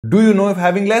Do you know if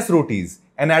having less rotis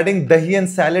and adding dahi and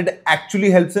salad actually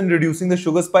helps in reducing the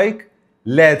sugar spike?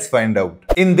 Let's find out.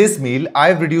 In this meal,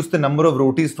 I've reduced the number of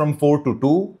rotis from 4 to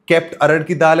 2, kept arad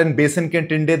ki dal and besan ke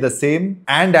tinde the same,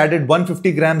 and added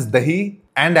 150 grams dahi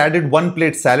and added 1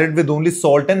 plate salad with only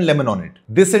salt and lemon on it.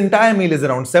 This entire meal is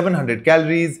around 700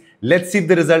 calories. Let's see if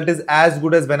the result is as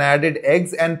good as when I added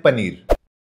eggs and paneer.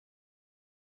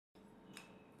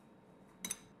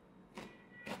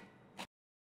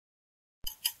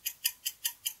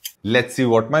 Let's see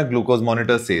what my glucose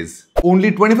monitor says.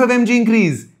 Only 25 mg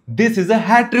increase. This is a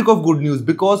hat trick of good news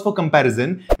because for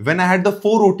comparison, when I had the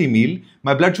 4 roti meal,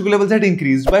 my blood sugar levels had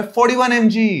increased by 41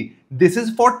 mg. This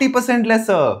is 40%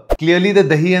 lesser. Clearly the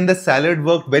dahi and the salad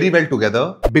worked very well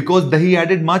together because dahi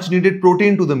added much needed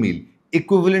protein to the meal,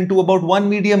 equivalent to about 1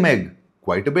 medium egg.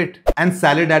 Quite a bit. And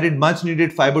salad added much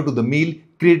needed fiber to the meal,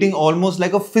 creating almost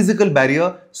like a physical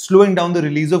barrier, slowing down the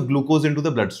release of glucose into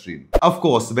the bloodstream. Of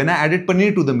course, when I added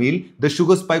paneer to the meal, the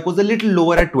sugar spike was a little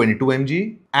lower at 22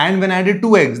 mg. And when I added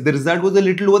 2 eggs, the result was a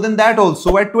little lower than that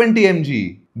also at 20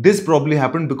 mg. This probably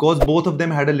happened because both of them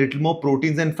had a little more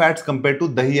proteins and fats compared to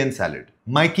dahi and salad.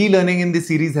 My key learning in this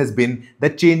series has been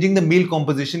that changing the meal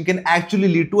composition can actually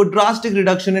lead to a drastic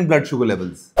reduction in blood sugar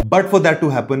levels. But for that to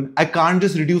happen, I can't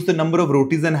just reduce the number of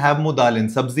rotis and have more dal and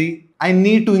sabzi. I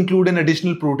need to include an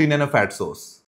additional protein and a fat source.